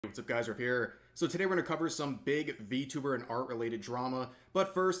What's up, guys? We're here. So today we're going to cover some big VTuber and art related drama,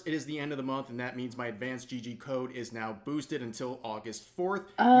 but first it is the end of the month and that means my advanced GG code is now boosted until August 4th.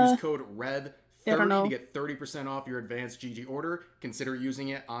 Use code I don't REV30 know. to get 30% off your advanced GG order. Consider using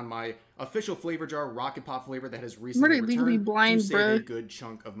it on my official flavor jar, Rocket Pop flavor, that has recently I'm legally returned blind, to save bruh. a good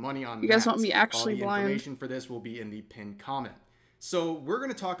chunk of money on You guys want that. me All actually the blind? information for this will be in the pinned comment. So we're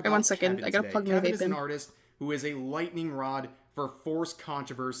going to talk Wait, 1 about second. Kevin I gotta today. plug my Kevin vape is an in. artist who is a lightning rod for forced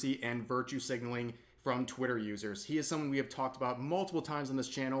controversy and virtue signaling from Twitter users. He is someone we have talked about multiple times on this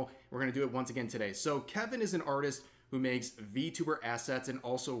channel. We're going to do it once again today. So Kevin is an artist who makes VTuber assets and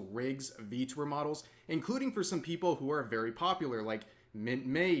also rigs VTuber models, including for some people who are very popular like Mint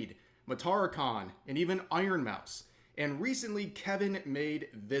Maid, Mataracon, and even Iron Mouse. And recently Kevin made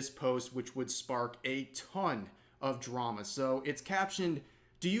this post which would spark a ton of drama. So it's captioned,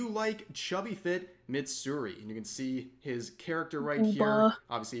 "Do you like chubby fit Mitsuri?" And you can see his character right here,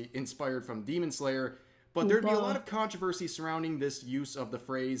 obviously inspired from Demon Slayer. But there'd be a lot of controversy surrounding this use of the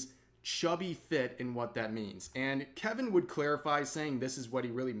phrase chubby fit and what that means. And Kevin would clarify, saying this is what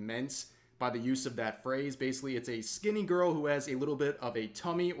he really meant by the use of that phrase. Basically, it's a skinny girl who has a little bit of a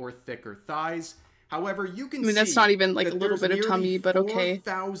tummy or thicker thighs. However, you can see that's not even like a little there's bit of tummy, but okay.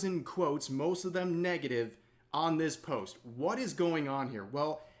 4,000 quotes, most of them negative, on this post. What is going on here?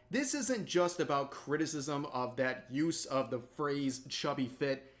 Well, this isn't just about criticism of that use of the phrase chubby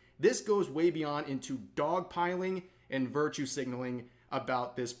fit. This goes way beyond into dogpiling and virtue signaling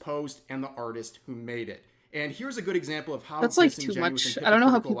about this post and the artist who made it. And here's a good example of how That's like too disingenuous much. and I don't know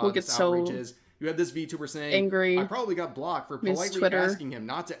how hypocritical a lot people of get this outrage so is. You have this VTuber saying, angry "I probably got blocked for against politely Twitter. asking him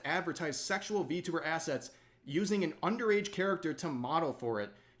not to advertise sexual VTuber assets using an underage character to model for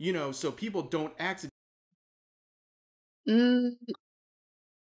it, you know, so people don't accidentally."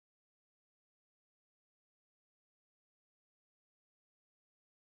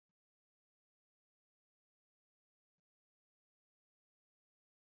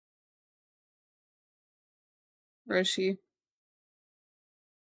 Where is she?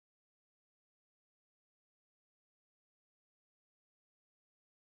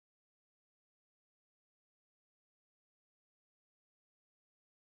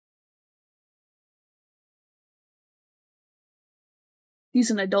 He's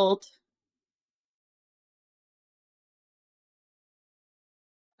an adult.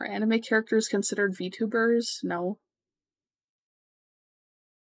 Are anime characters considered VTubers? No.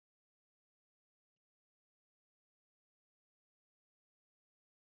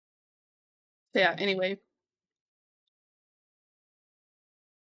 So yeah, anyway.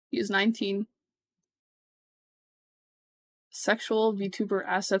 He is 19. Sexual VTuber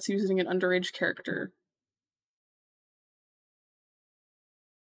assets using an underage character.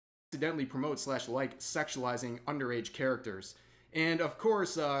 Accidentally promote / like sexualizing underage characters. And of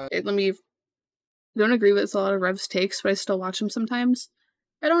course, I don't agree with a lot of Rev's takes, but I still watch him sometimes.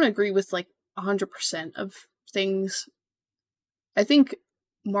 I don't agree with like 100% of things. I think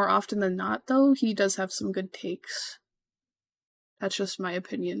more often than not, though, he does have some good takes. That's just my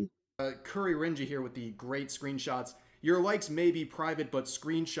opinion. Curry Renji here with the great screenshots. "Your likes may be private, but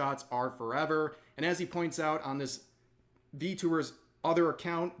screenshots are forever." And as he points out on this VTuber's other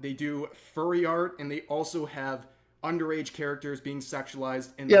account, they do furry art and they also have underage characters being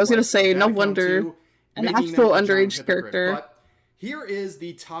sexualized in Yeah, I was gonna likes of say, that no account wonder. too, An making actual them a giant underage hypocrite. character. But here is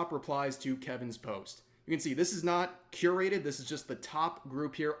the top replies to Kevin's post. You can see this is not curated. This is just the top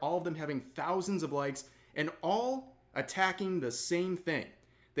group here. All of them having thousands of likes and all attacking the same thing.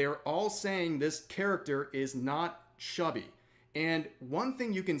 They are all saying this character is not chubby. And one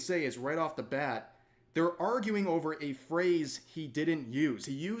thing you can say is right off the bat, they're arguing over a phrase he didn't use.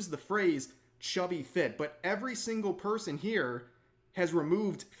 He used the phrase chubby fit, but every single person here has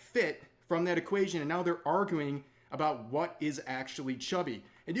removed fit from that equation, and now they're arguing about what is actually chubby.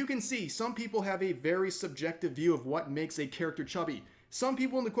 And you can see some people have a very subjective view of what makes a character chubby. Some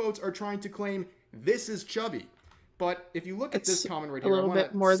people in the quotes are trying to claim this is chubby. But if you look at this comment right here, I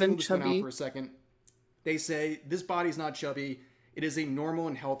want to single this one out for a second. They say this body's not chubby. It is a normal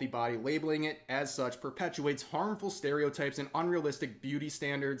and healthy body. Labeling it as such perpetuates harmful stereotypes and unrealistic beauty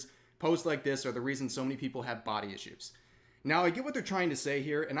standards. Posts like this are the reason so many people have body issues. Now, I get what they're trying to say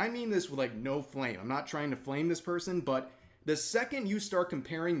here, and I mean this with like no flame. I'm not trying to flame this person, but the second you start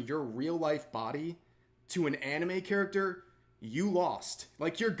comparing your real life body to an anime character, you lost.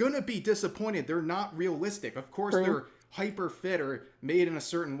 Like, you're gonna be disappointed. They're not realistic. Of course, they're hyper fit or made in a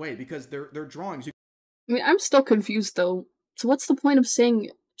certain way because they're drawings. I mean, I'm still confused though. So what's the point of saying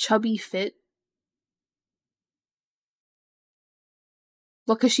chubby fit?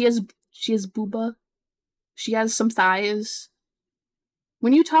 Well, because she has booba. She has some thighs.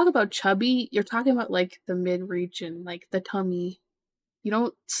 When you talk about chubby, you're talking about like the mid region, like the tummy. You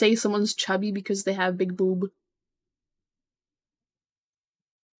don't say someone's chubby because they have big boob.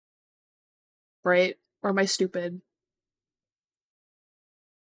 Right? Or am I stupid?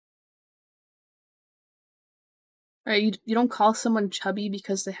 Right? You don't call someone chubby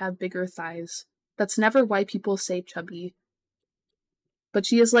because they have bigger thighs. That's never why people say chubby. But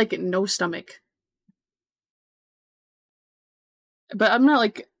she has like no stomach. But I'm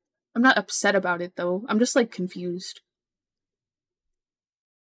not upset about it though. I'm just like confused.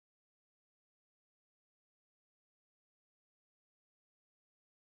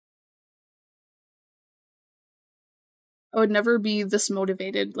 I would never be this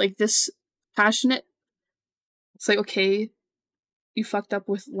motivated, like this passionate. It's like, okay, you fucked up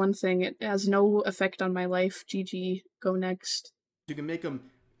with one thing. It has no effect on my life. GG. Go next. You can make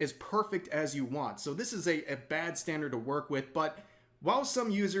them as perfect as you want. So this is a bad standard to work with, but while some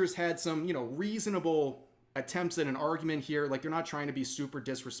users had some, reasonable attempts at an argument here, like they're not trying to be super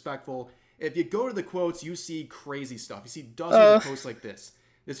disrespectful, if you go to the quotes, you see crazy stuff. You see dozens of posts like this.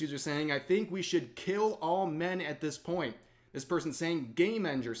 This user saying, I think we should kill all men at this point. This person saying, game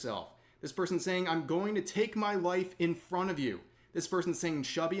end yourself. This person saying, I'm going to take my life in front of you. This person saying,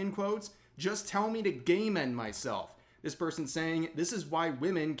 chubby in quotes, just tell me to game end myself. This person saying, this is why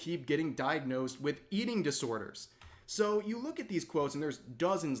women keep getting diagnosed with eating disorders. So you look at these quotes and there's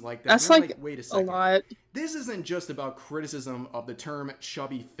dozens like that. That's like wait a second. A lot. This isn't just about criticism of the term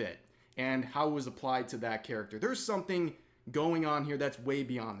chubby fit and how it was applied to that character. There's something going on here that's way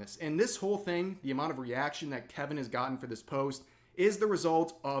beyond this. And this whole thing, the amount of reaction that Kevin has gotten for this post, is the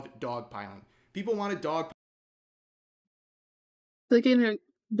result of dogpiling. People want to dogpile. Like,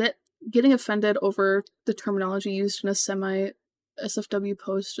 getting offended over the terminology used in a semi-SFW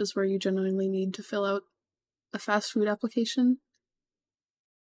post is where you genuinely need to fill out a fast food application.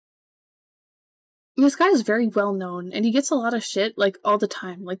 This guy is very well known, and he gets a lot of shit, like, all the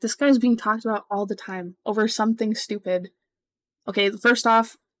time. Like, this guy's being talked about all the time over something stupid. Okay, first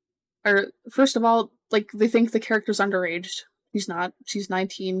of all, like, they think the character's underaged. She's not. She's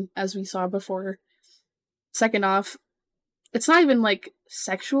 19, as we saw before. Second off, it's not even, like,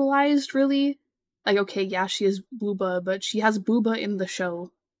 sexualized, really. Like, okay, yeah, she is booba, but she has booba in the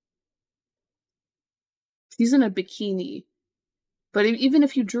show. She's in a bikini. But even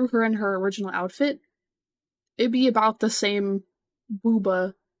if you drew her in her original outfit, it'd be about the same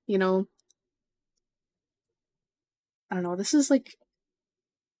booba, I don't know, this is like...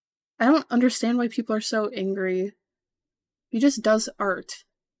 I don't understand why people are so angry. He just does art.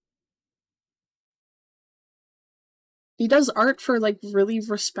 He does art for, like, really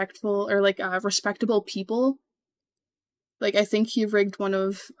respectful, or, like, respectable people. Like, I think he rigged one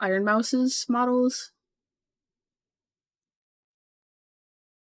of Iron Mouse's models.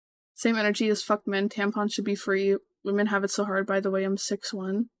 Same energy as fuck men, tampons should be free. Women have it so hard, by the way, I'm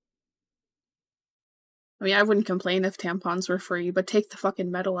 6'1". I mean, I wouldn't complain if tampons were free, but take the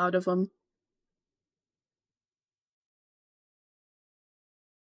fucking metal out of them.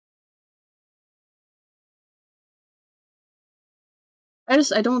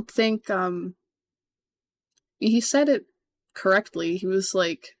 I don't think, he said it correctly. He was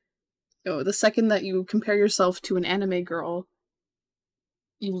like, the second that you compare yourself to an anime girl,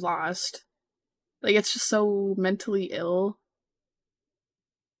 you lost. Like, it's just so mentally ill.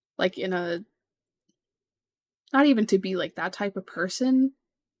 Like, not even to be, like, that type of person,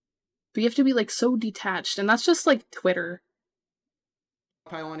 but you have to be, like, so detached, and that's just, like, Twitter.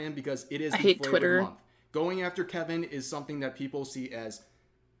 Pile on in because it is I the hate flavor Twitter. of the month. Going after Kevin is something that people see as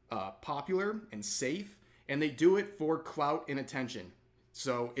popular and safe, and they do it for clout and attention.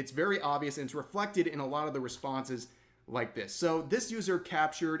 So it's very obvious, and it's reflected in a lot of the responses like this. So this user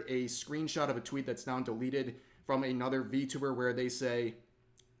captured a screenshot of a tweet that's now deleted from another VTuber where they say,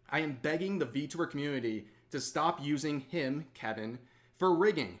 I am begging the VTuber community to stop using him, Kevin, for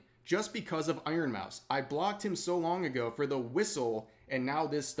rigging just because of Iron Mouse. I blocked him so long ago for the whistle, and now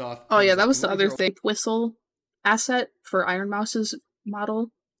this stuff... Oh yeah, that was the other thing. Whistle asset for Iron Mouse's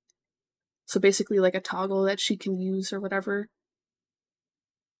model. So basically like a toggle that she can use or whatever.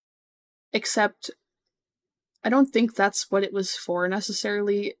 Except, I don't think that's what it was for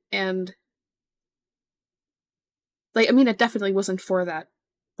necessarily, and... like, I mean, it definitely wasn't for that,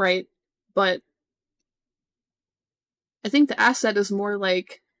 right? But I think the asset is more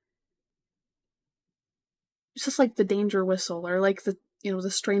like... it's just like the danger whistle, or like the, the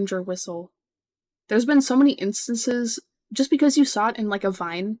stranger whistle. There's been so many instances, just because you saw it in like a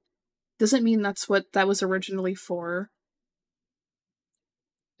Vine, doesn't mean that's what that was originally for.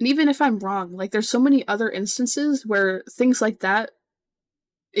 And even if I'm wrong, like there's so many other instances where things like that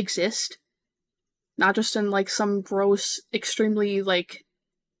exist. Not just in, like, some gross, extremely, like,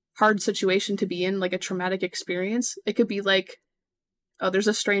 hard situation to be in, like a traumatic experience. It could be like, oh, there's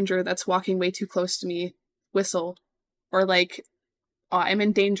a stranger that's walking way too close to me, whistle. Or like, oh, I'm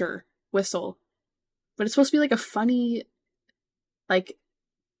in danger, whistle. But it's supposed to be like a funny, like,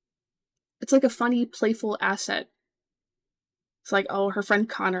 it's like a funny, playful asset. It's like, oh, her friend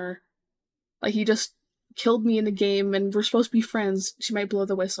Connor, like, he just killed me in a game and we're supposed to be friends. She might blow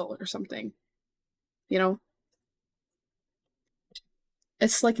the whistle or something. You know?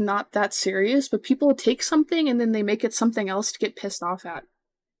 It's, like, not that serious, but people take something and then they make it something else to get pissed off at.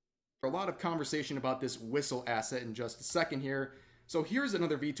 A lot of conversation about this whistle asset in just a second here. So here's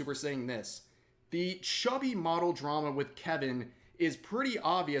another VTuber saying this. The chubby model drama with Kevin is pretty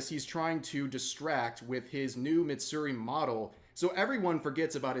obvious he's trying to distract with his new Mitsuri model, so everyone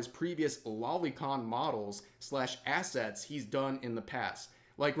forgets about his previous lolicon models / assets he's done in the past.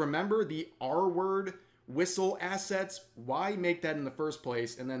 Like, remember the R-word whistle assets? Why make that in the first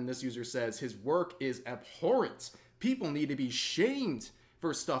place? And then this user says his work is abhorrent. People need to be shamed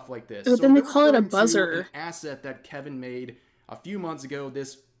for stuff like this. But then they call it a buzzer. An asset that Kevin made a few months ago,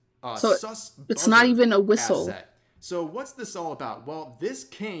 this so it's not even a whistle. Asset. So what's this all about? Well, this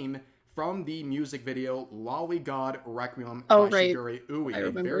came from the music video Lolly God Requiem by Shigure Ui,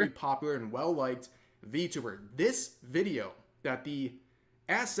 a very popular and well-liked VTuber. This video that the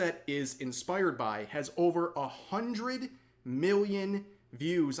asset is inspired by has over 100 million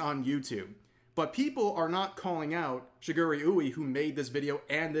views on YouTube. But people are not calling out Shigure Ui, who made this video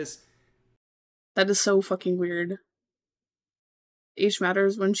and this. That is so fucking weird. Age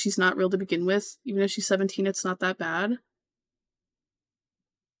matters when she's not real to begin with. Even if she's 17, it's not that bad.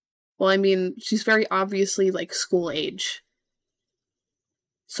 Well, I mean, she's very obviously, like, school age.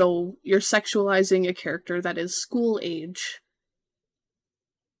 So you're sexualizing a character that is school age.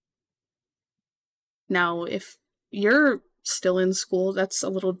 Now, if you're still in school, that's a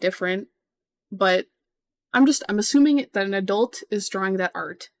little different. But I'm assuming that an adult is drawing that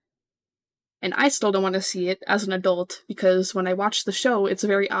art. And I still don't want to see it as an adult, because when I watch the show, it's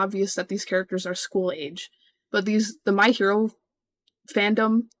very obvious that these characters are school age. But the My Hero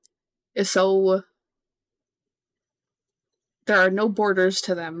fandom is so... there are no borders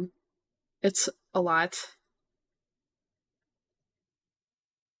to them. It's a lot.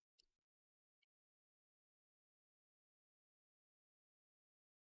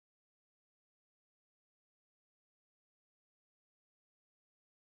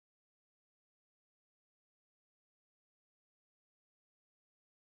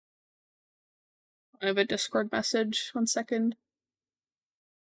 I have a Discord message. 1 second.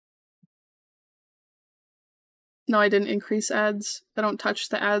 No, I didn't increase ads. I don't touch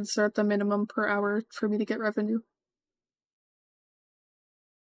the ads. They're at the minimum per hour for me to get revenue.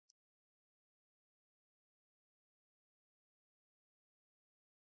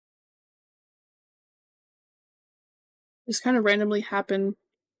 This kind of randomly happen.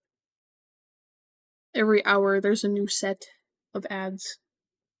 Every hour there's a new set of ads.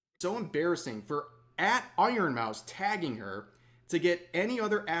 So embarrassing for @IronMouse tagging her to get any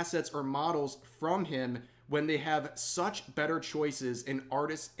other assets or models from him when they have such better choices in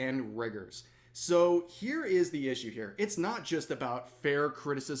artists and riggers. So here is the issue here. It's not just about fair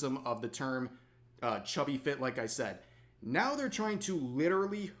criticism of the term chubby fit, like I said. Now they're trying to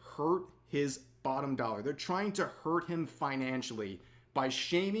literally hurt his bottom dollar. They're trying to hurt him financially by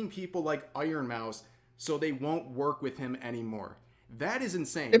shaming people like IronMouse so they won't work with him anymore. That is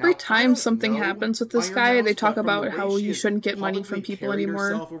insane. Every time something happens with this guy, they talk about how you shouldn't get money from people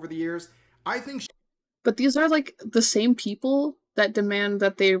anymore. Over the years, I think. But these are, like, the same people that demand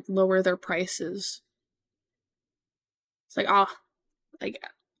that they lower their prices. It's like, like,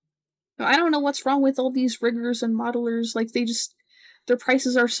 I don't know what's wrong with all these riggers and modelers. Like, their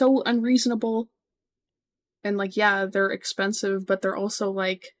prices are so unreasonable. And, like, yeah, they're expensive, but they're also,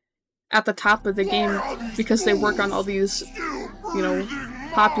 like, at the top of the game because they work on all these, you know,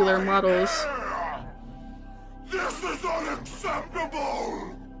 popular models. This is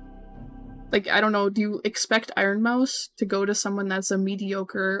unacceptable! Like, I don't know, do you expect IronMouse to go to someone that's a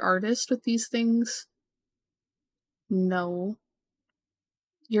mediocre artist with these things? No.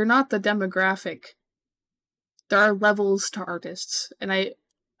 You're not the demographic. There are levels to artists, and I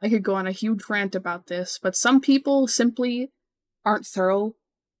could go on a huge rant about this, but some people simply aren't thorough.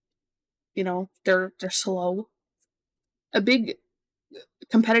 You know, they're slow. A big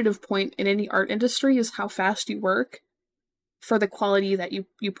competitive point in any art industry is how fast you work for the quality that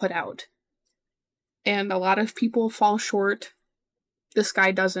you put out. And a lot of people fall short. This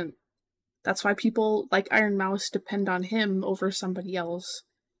guy doesn't. That's why people like IronMouse depend on him over somebody else.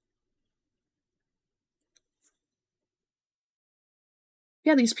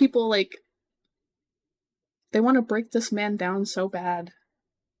 Yeah, these people, like, they want to break this man down so bad.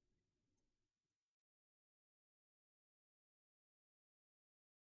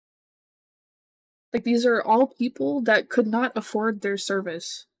 Like, these are all people that could not afford their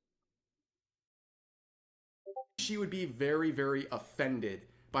service. She would be very, very offended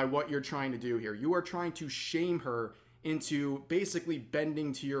by what you're trying to do here. You are trying to shame her into basically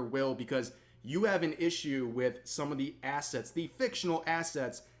bending to your will because you have an issue with some of the assets, the fictional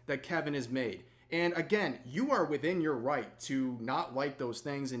assets that Kevin has made. And again, you are within your right to not like those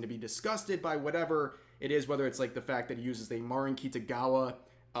things and to be disgusted by whatever it is, whether it's like the fact that he uses a Marin Kitagawa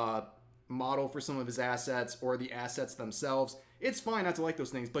model for some of his assets or the assets themselves. It's fine not to like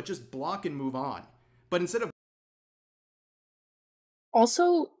those things, but just block and move on. But instead of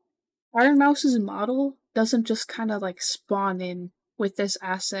Also, Iron Mouse's model doesn't just kind of like spawn in with this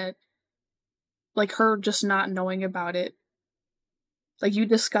asset, like her just not knowing about it. Like, you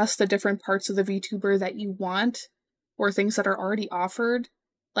discuss the different parts of the VTuber that you want, or things that are already offered.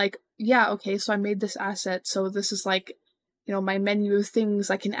 Like, yeah, okay, so I made this asset, so this is like, you know, my menu of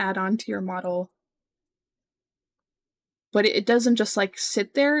things I can add on to your model. But it doesn't just like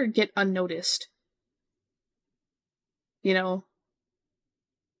sit there and get unnoticed. You know?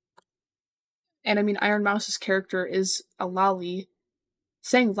 And I mean, Iron Mouse's character is a lolly.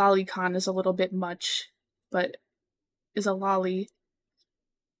 Saying lolicon is a little bit much, but is a lolly.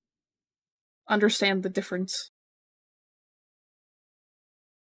 Understand the difference.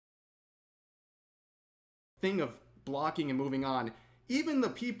 thing of blocking and moving on, even the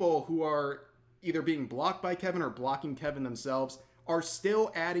people who are either being blocked by Kevin or blocking Kevin themselves are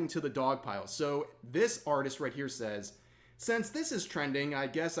still adding to the dog pile. So this artist right here says, since this is trending, I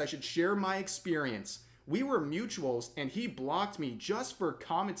guess I should share my experience. We were mutuals and he blocked me just for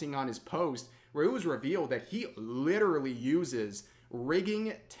commenting on his post where it was revealed that he literally uses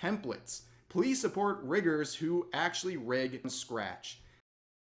rigging templates. Please support riggers who actually rig from scratch.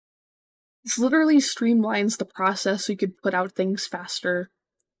 This literally streamlines the process so you could put out things faster.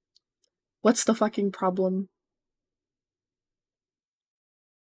 What's the fucking problem?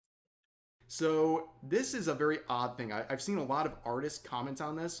 So this is a very odd thing. I've seen a lot of artists comment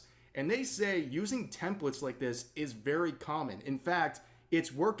on this, and they say using templates like this is very common. In fact,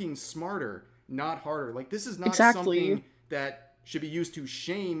 it's working smarter, not harder. Like, this is not something that should be used to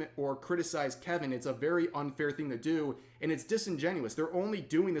shame or criticize Kevin. It's a very unfair thing to do, and it's disingenuous. They're only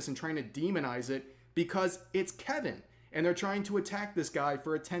doing this and trying to demonize it because it's Kevin, and they're trying to attack this guy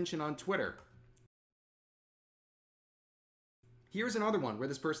for attention on Twitter. Here's another one where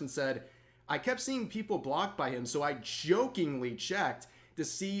this person said, I kept seeing people blocked by him, so I jokingly checked to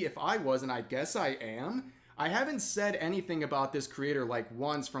see if I was, and I guess I am. I haven't said anything about this creator like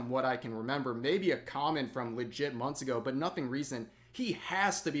once from what I can remember, maybe a comment from legit months ago, but nothing recent. He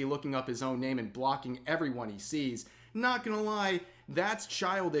has to be looking up his own name and blocking everyone he sees. Not gonna lie, that's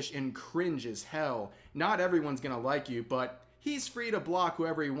childish and cringe as hell. Not everyone's gonna like you, but he's free to block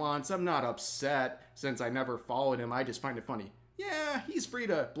whoever he wants. I'm not upset since I never followed him. I just find it funny. Yeah, he's free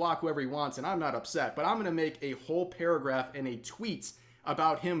to block whoever he wants, and I'm not upset, but I'm going to make a whole paragraph and a tweet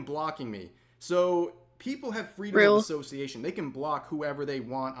about him blocking me. So people have freedom of association. They can block whoever they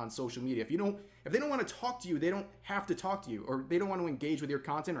want on social media. If they don't want to talk to you, they don't have to talk to you, or they don't want to engage with your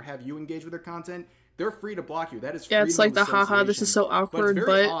content or have you engage with their content. They're free to block you. That is freedom it's like of the association. haha, this is so awkward, but it's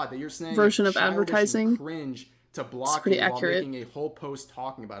very odd that you're saying version of childish advertising. And cringe to block you while making a whole post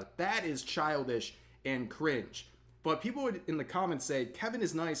talking about it. That is childish and cringe. But people would in the comments say, Kevin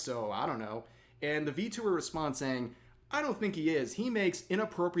is nice, so I don't know. And the VTuber responds saying, I don't think he is. He makes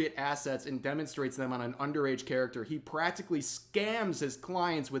inappropriate assets and demonstrates them on an underage character. He practically scams his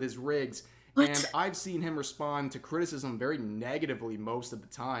clients with his rigs. What? And I've seen him respond to criticism very negatively most of the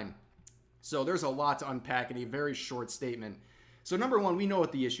time. So there's a lot to unpack in a very short statement. So number one, we know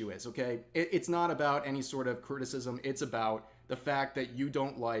what the issue is, okay? It's not about any sort of criticism. It's about the fact that you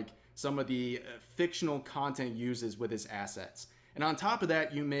don't like some of the fictional content he uses with his assets. And on top of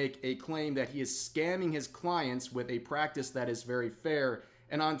that, you make a claim that he is scamming his clients with a practice that is very fair.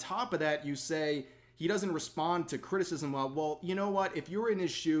 And on top of that, you say he doesn't respond to criticism well. You know what? If you were in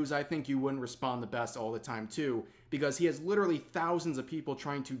his shoes, I think you wouldn't respond the best all the time too, because he has literally thousands of people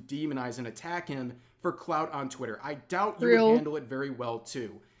trying to demonize and attack him for clout on Twitter. I doubt you would handle it very well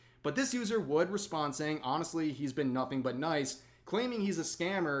too. But this user would respond saying, honestly, he's been nothing but nice. Claiming he's a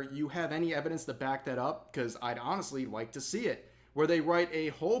scammer, you have any evidence to back that up? Because I'd honestly like to see it. Where they write a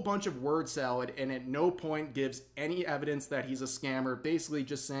whole bunch of word salad and at no point gives any evidence that he's a scammer, basically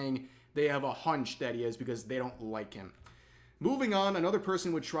just saying they have a hunch that he is because they don't like him. Moving on, another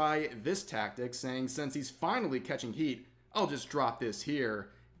person would try this tactic, saying since he's finally catching heat, I'll just drop this here.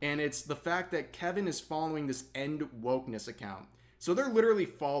 And it's the fact that Kevin is following this End Wokeness account. So they're literally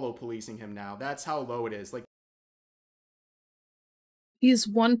follow policing him now. That's how low it is. Like, He's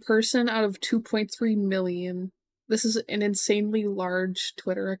one person out of 2.3 million. This is an insanely large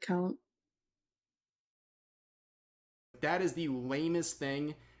Twitter account. that is the lamest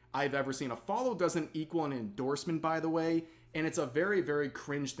thing I've ever seen. A follow doesn't equal an endorsement, by the way, and it's a very, very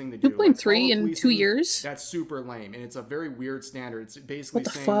cringe thing to do. 2.3 Like, in 2 years? That's super lame, and it's a very weird standard. It's basically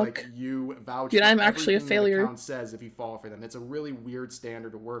saying, fuck? like, you vouch Dude, for I'm actually a everything failure. that account says if you follow for them. It's a really weird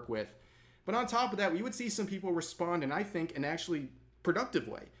standard to work with. But on top of that, we would see some people respond, and I think, an actually productive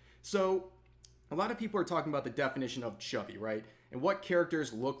way. So, a lot of people are talking about the definition of chubby, right? And what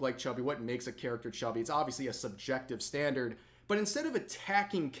characters look like chubby, what makes a character chubby. It's obviously a subjective standard. But instead of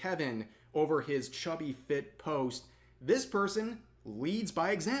attacking Kevin over his chubby fit post, this person leads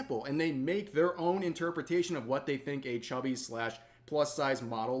by example, and they make their own interpretation of what they think a chubby / plus size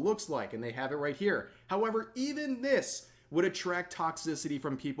model looks like, and they have it right here. However, even this would attract toxicity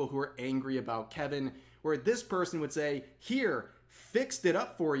from people who are angry about Kevin, where this person would say, here, fixed it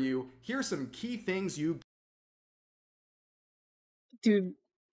up for you, here's some key things you... Dude,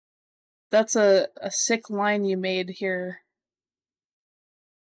 that's a sick line you made here.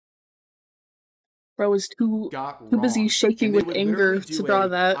 Bro was too busy shaking with anger to draw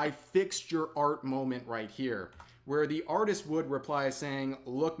that. I fixed your art moment right here, where the artist would reply saying,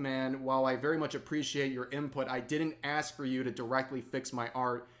 look man, while I very much appreciate your input, I didn't ask for you to directly fix my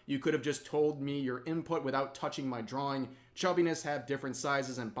art. You could have just told me your input without touching my drawing. Chubbiness have different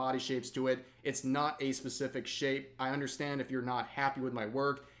sizes and body shapes to it. It's not a specific shape. I understand if you're not happy with my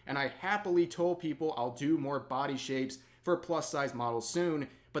work, and I happily told people I'll do more body shapes for plus size models soon,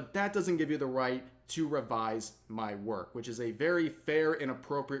 but that doesn't give you the right to revise my work, which is a very fair and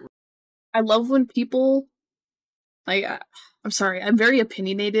appropriate... I love when people, like, I'm sorry, I'm very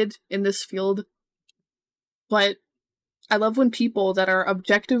opinionated in this field, but I love when people that are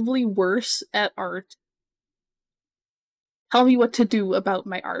objectively worse at art tell me what to do about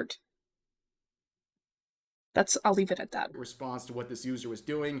my art. I'll leave it at that. Response to what this user was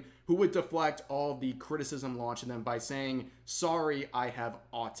doing, who would deflect all the criticism launched at them by saying, sorry, I have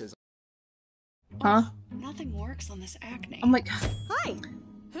autism. Huh? Nothing works on this acne. I'm like, hi.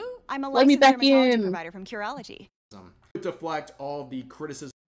 Who? I'm a let me licensed back dermatology in. provider from Curology. Would deflect all the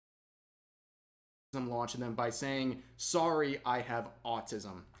criticism launched at them by saying, sorry, I have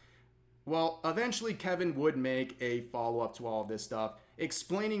autism. Well, eventually Kevin would make a follow-up to all of this stuff,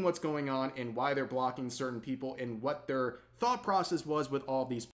 explaining what's going on and why they're blocking certain people and what their thought process was with all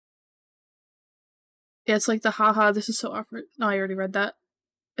these. Yeah, it's like the haha, this is so awkward. No, I already read that.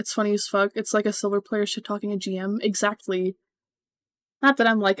 It's funny as fuck. It's like a silver player shit talking a GM. Exactly. Not that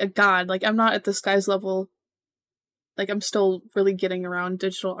I'm like a god. Like, I'm not at this guy's level. Like, I'm still really getting around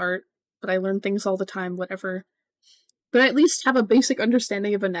digital art, but I learn things all the time, whatever. But I at least have a basic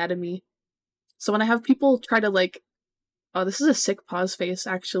understanding of anatomy. So when I have people try to, like... Oh, this is a sick pause face,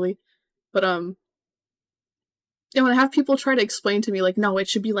 actually. But, and when I have people try to explain to me, like, no, it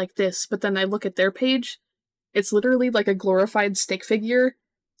should be like this, but then I look at their page, it's literally like a glorified stick figure.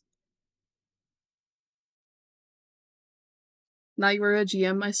 Now you were a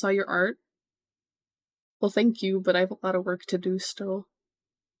GM, I saw your art. Well, thank you, but I have a lot of work to do still.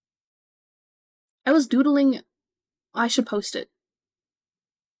 I was doodling... I should post it.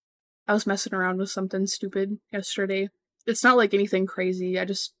 I was messing around with something stupid yesterday. It's not like anything crazy, I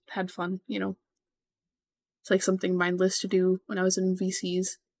just had fun, you know. It's like something mindless to do when I was in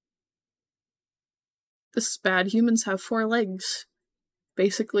VCs. This is bad. Humans have 4 legs.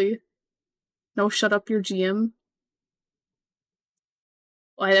 Basically. No, shut up, your GM.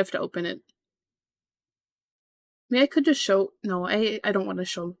 Well, I'd have to open it. I mean, I could just show... No, I don't want to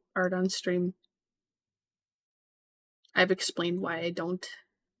show art on stream. I've explained why I don't.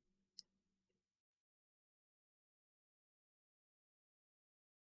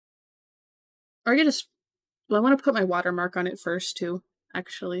 Or I could just... Well, I want to put my watermark on it first, too,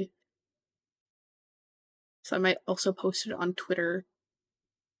 actually. So I might also post it on Twitter.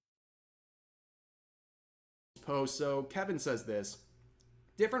 So Kevin says this: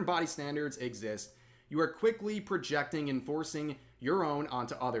 different body standards exist. You are quickly projecting and forcing your own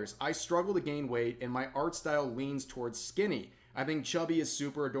onto others. I struggle to gain weight and my art style leans towards skinny. I think chubby is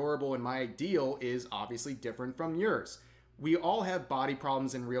super adorable and my ideal is obviously different from yours. We all have body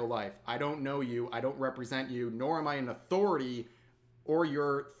problems in real life. I don't know you, I don't represent you, nor am I an authority or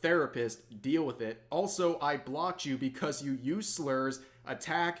your therapist. Deal with it. Also, I blocked you because you use slurs,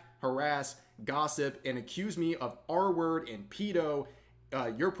 attack, harass, gossip, and accuse me of R-word and pedo.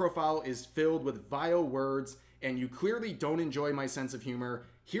 Your profile is filled with vile words and you clearly don't enjoy my sense of humor.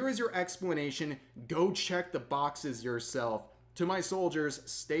 Here is your explanation. Go check the boxes yourself. To my soldiers,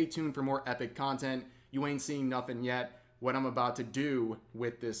 stay tuned for more epic content. You ain't seen nothing yet. What I'm about to do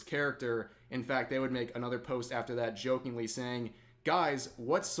with this character. In fact, they would make another post after that jokingly saying, guys,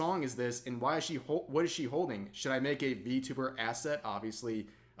 what song is this and why is what is she holding? Should I make a VTuber asset? Obviously,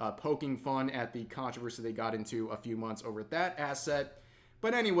 poking fun at the controversy they got into a few months over that asset.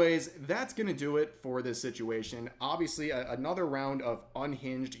 But anyways, that's going to do it for this situation. Obviously, another round of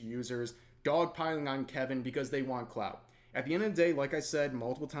unhinged users dogpiling on Kevin because they want clout. At the end of the day, like I said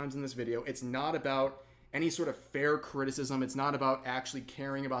multiple times in this video, it's not about any sort of fair criticism. It's not about actually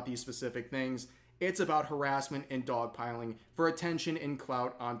caring about these specific things. It's about harassment and dogpiling for attention and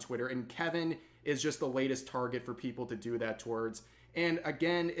clout on Twitter. And Kevin is just the latest target for people to do that towards. And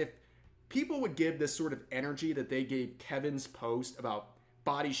again, if people would give this sort of energy that they gave Kevin's post about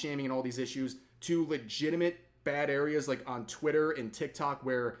body shaming and all these issues to legitimate bad areas like on Twitter and TikTok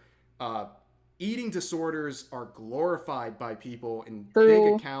where eating disorders are glorified by people in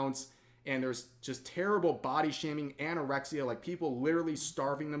big accounts, and there's just terrible body shaming, anorexia, like people literally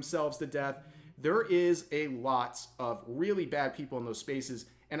starving themselves to death. There is a lot of really bad people in those spaces,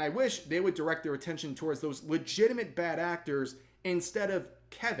 and I wish they would direct their attention towards those legitimate bad actors instead of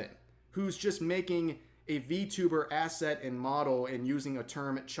Kevin, who's just making a VTuber asset and model and using a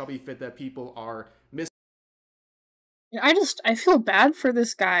term chubby fit that people are missing. I feel bad for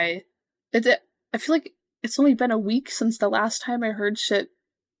this guy. I feel like it's only been a week since the last time I heard shit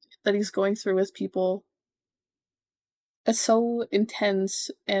that he's going through with people. It's so intense,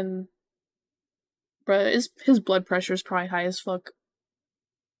 and bruh, his blood pressure is probably high as fuck.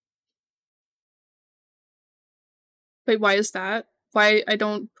 Wait, why is that? Why I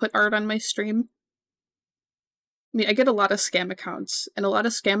don't put art on my stream? I mean, I get a lot of scam accounts, and a lot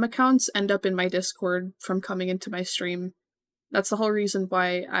of scam accounts end up in my Discord from coming into my stream. That's the whole reason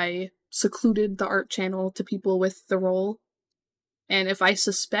why I secluded the art channel to people with the role. And if I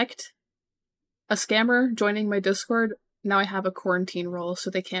suspect a scammer joining my Discord, now I have a quarantine role so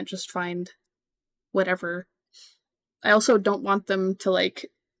they can't just find whatever. I also don't want them to, like,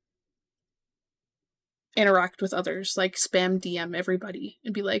 interact with others, like spam DM everybody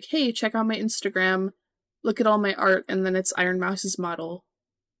and be like, hey, check out my Instagram, look at all my art, and then it's Iron Mouse's model.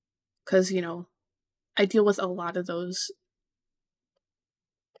 Because, you know, I deal with a lot of those.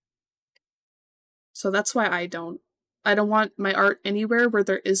 So that's why I don't want my art anywhere where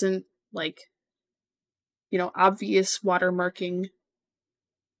there isn't, like, you know, obvious watermarking.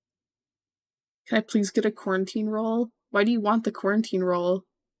 Can I please get a quarantine role? Why do you want the quarantine role?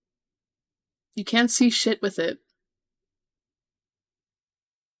 You can't see shit with it.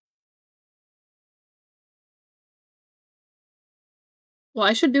 Well,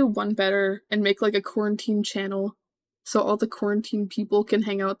 I should do one better and make, like, a quarantine channel so all the quarantine people can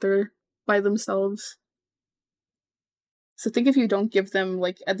hang out there by themselves. So I think if you don't give them,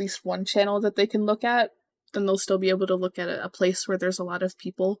 like, at least one channel that they can look at, then they'll still be able to look at a place where there's a lot of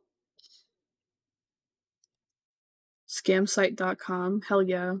people. Scamsite.com, hell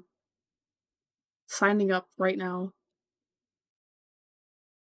yeah. Signing up right now.